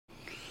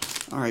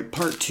Alright,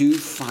 part 2,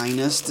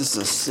 Finest. This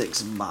is a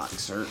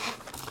 6-boxer.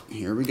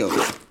 Here we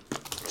go.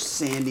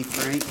 Sandy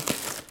Frank.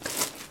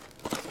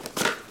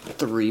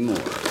 3 more.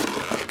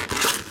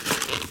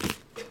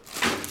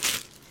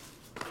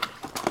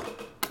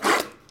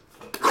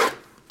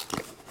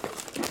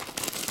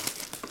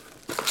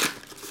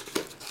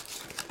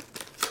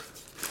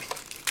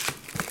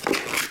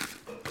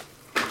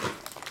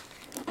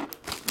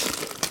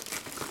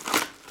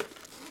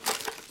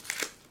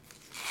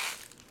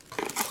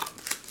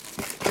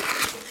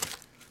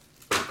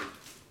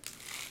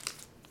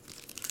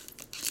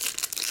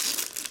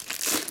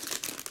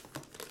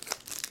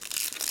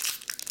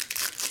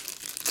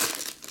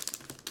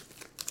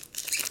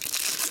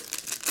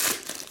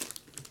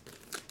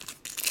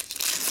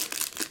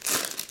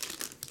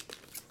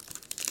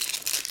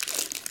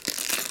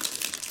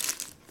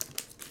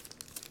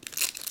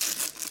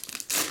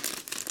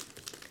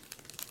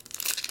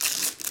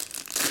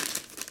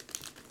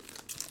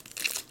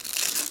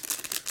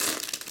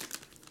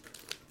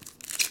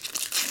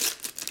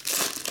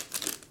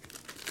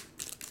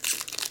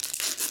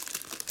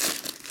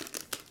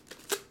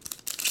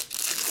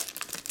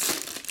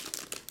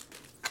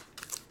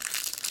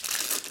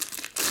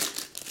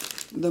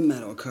 The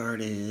metal card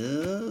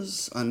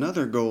is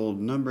another gold,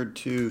 numbered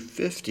to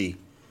 50,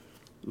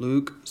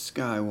 Luke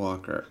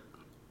Skywalker.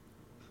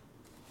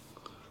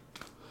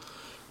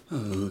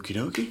 Okie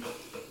dokie.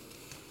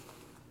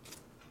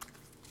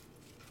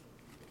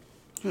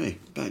 Hey,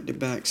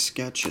 back-to-back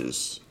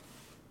sketches.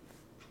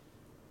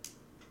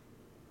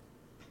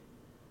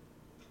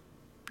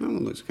 That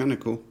one looks kind of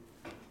cool.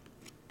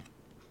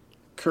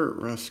 Kurt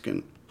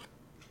Ruskin.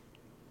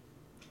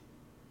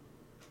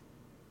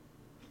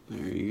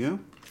 There you go.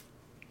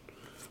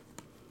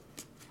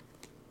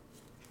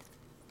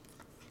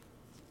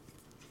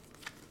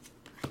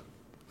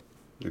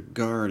 The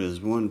guard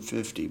is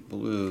 150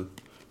 blue.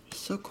 It's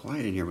so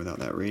quiet in here without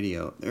that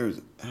radio.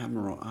 There's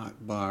Admiral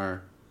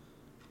Akbar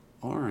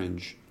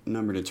orange,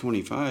 numbered to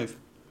 25.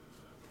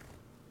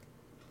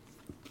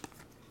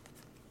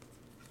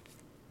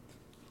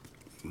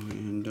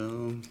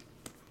 Window.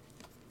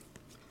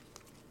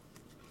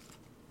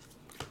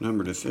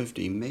 Number to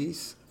 50.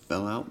 Mace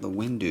fell out the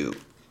window.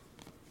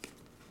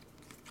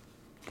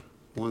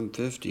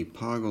 150.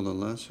 Poggle the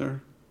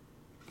Lesser.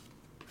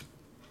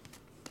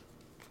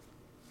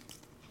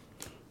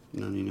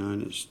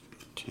 99 is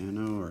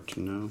Tano or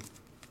Tano.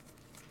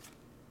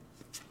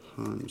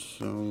 Han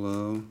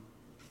Solo.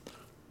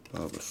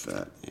 Boba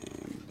Fett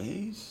and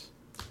base.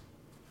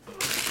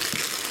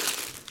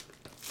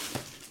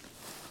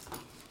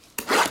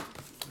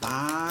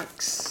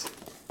 Box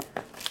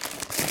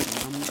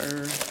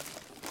number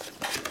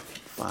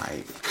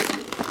 5.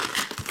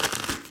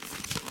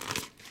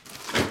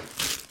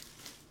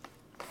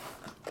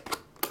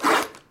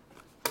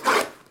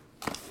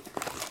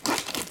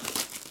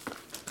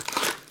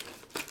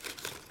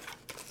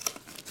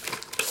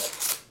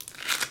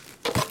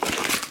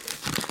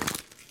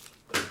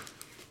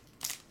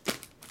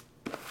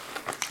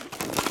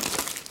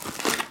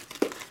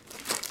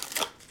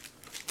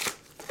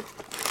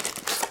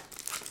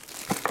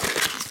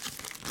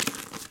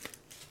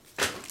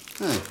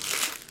 Hey,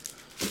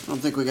 I don't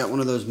think we got one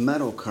of those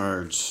metal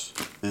cards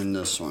in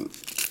this one.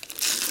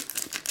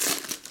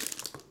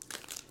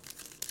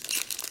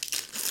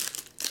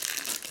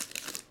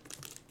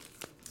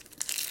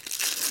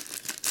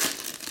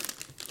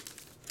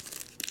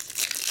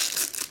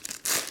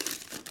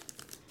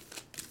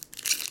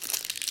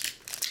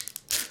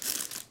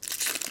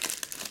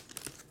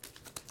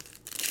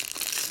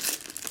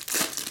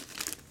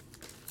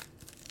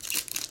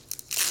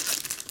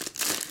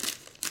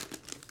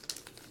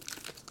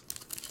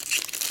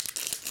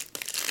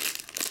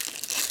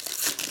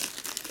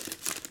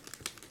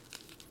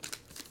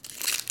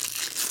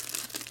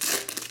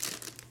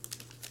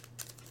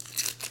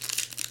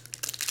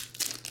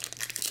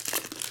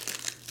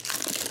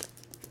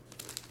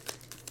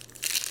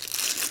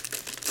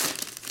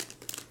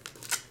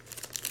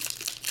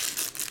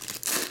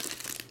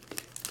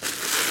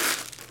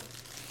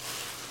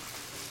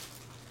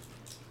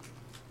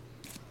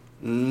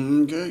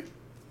 Okay,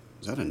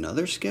 is that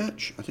another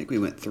sketch? I think we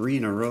went 3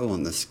 in a row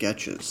on the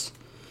sketches.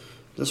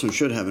 This one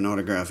should have an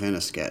autograph and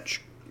a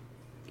sketch.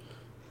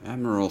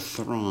 Admiral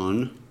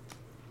Thrawn.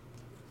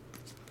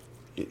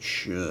 It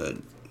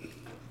should,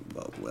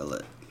 but will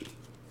it?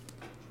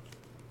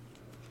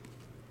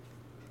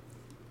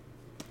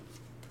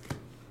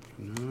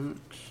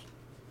 Knox.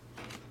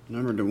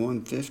 Number to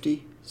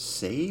 150.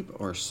 Sabe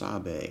or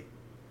Sabe?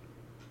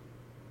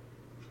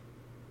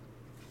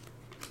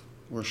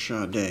 Or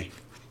Sade?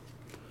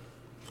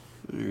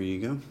 There you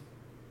go.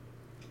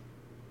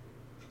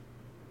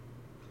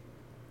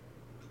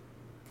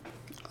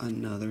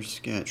 Another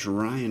sketch.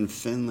 Ryan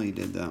Finley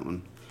did that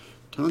one.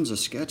 Tons of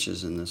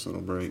sketches in this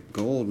little break.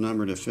 Gold,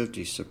 number to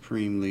 50,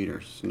 Supreme Leader,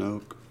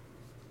 Snoke.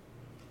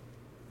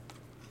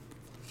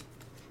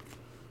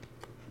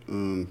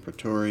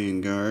 Praetorian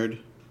Guard,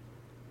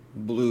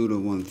 blue to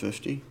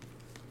 150.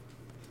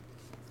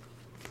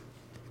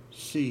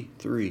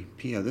 C3.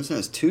 Yeah, this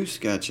has 2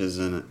 sketches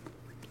in it.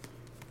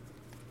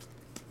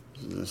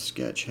 This is a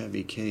sketch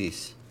heavy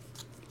case.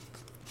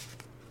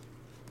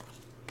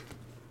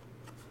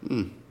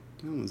 That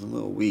one's a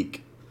little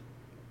weak.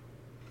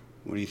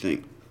 What do you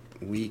think?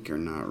 Weak or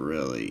not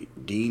really?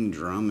 Dean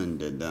Drummond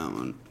did that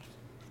one.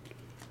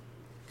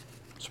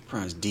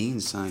 Surprised Dean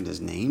signed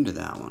his name to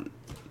that one.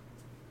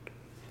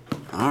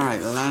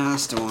 Alright,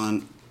 last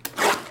one.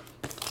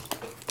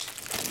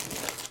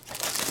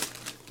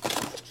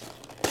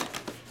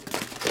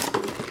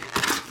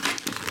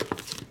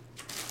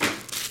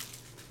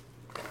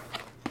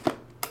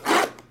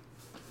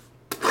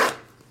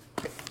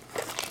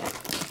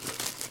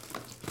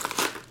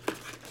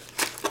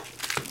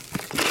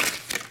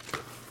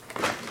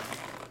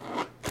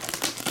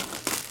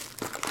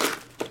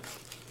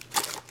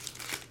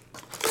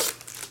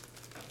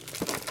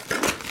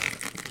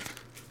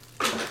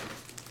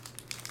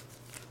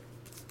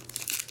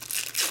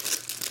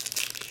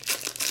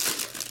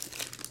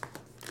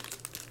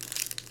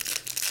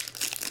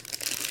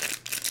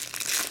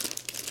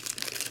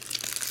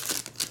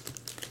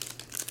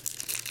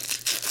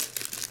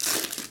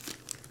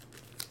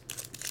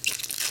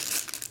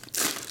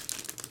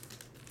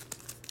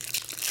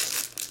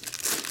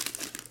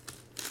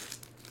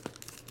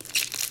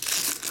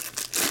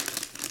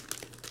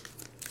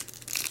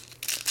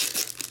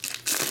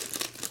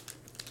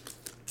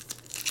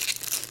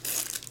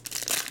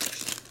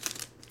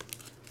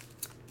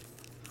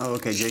 Oh,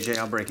 okay, JJ,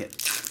 I'll break it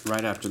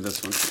right after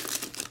this one.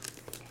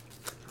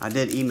 I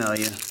did email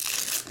you,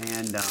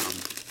 and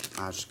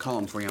I was just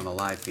calling for you on the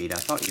live feed. I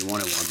thought you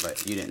wanted one,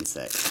 but you didn't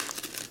say.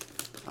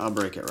 I'll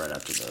break it right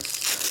after this.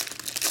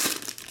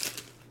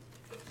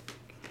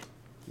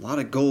 A lot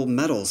of gold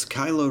medals.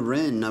 Kylo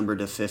Ren numbered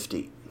to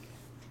 50.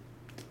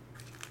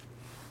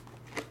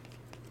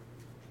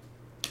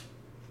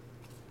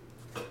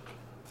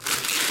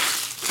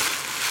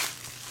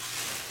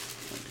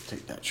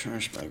 Take that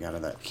trash bag out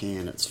of that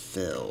can, it's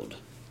filled.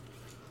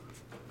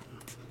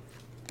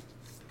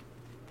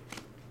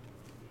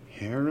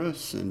 Hera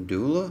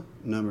Syndulla,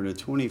 number to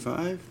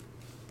 25.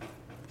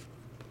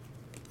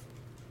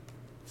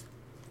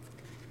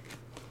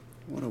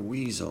 What a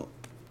weasel.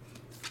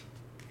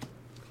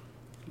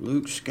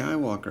 Luke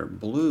Skywalker,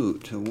 blue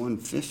to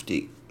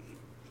 150.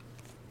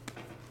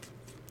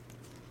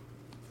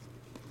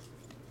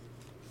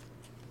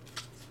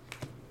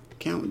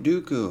 Count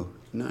Dooku,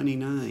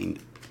 99.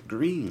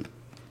 Green.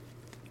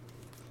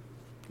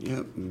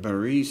 Yep,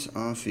 Baris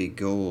Offee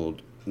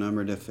gold,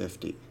 number to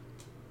 50.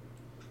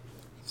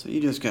 So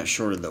you just got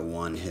short of the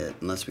one hit,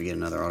 unless we get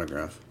another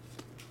autograph.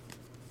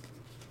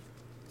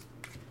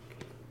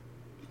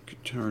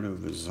 Catardo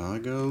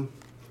Vizago,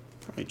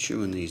 probably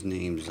chewing these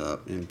names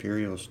up.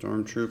 Imperial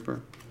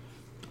Stormtrooper,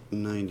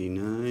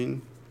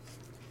 99.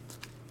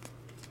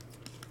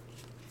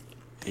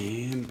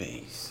 And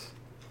base.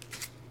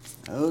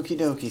 Okie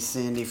dokie,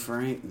 Sandy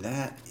Frank,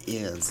 that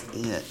is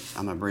it.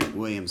 I'm going to break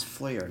Williams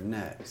Flair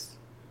next.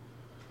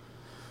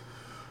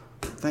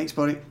 Thanks,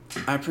 buddy.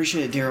 I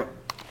appreciate it, Daryl.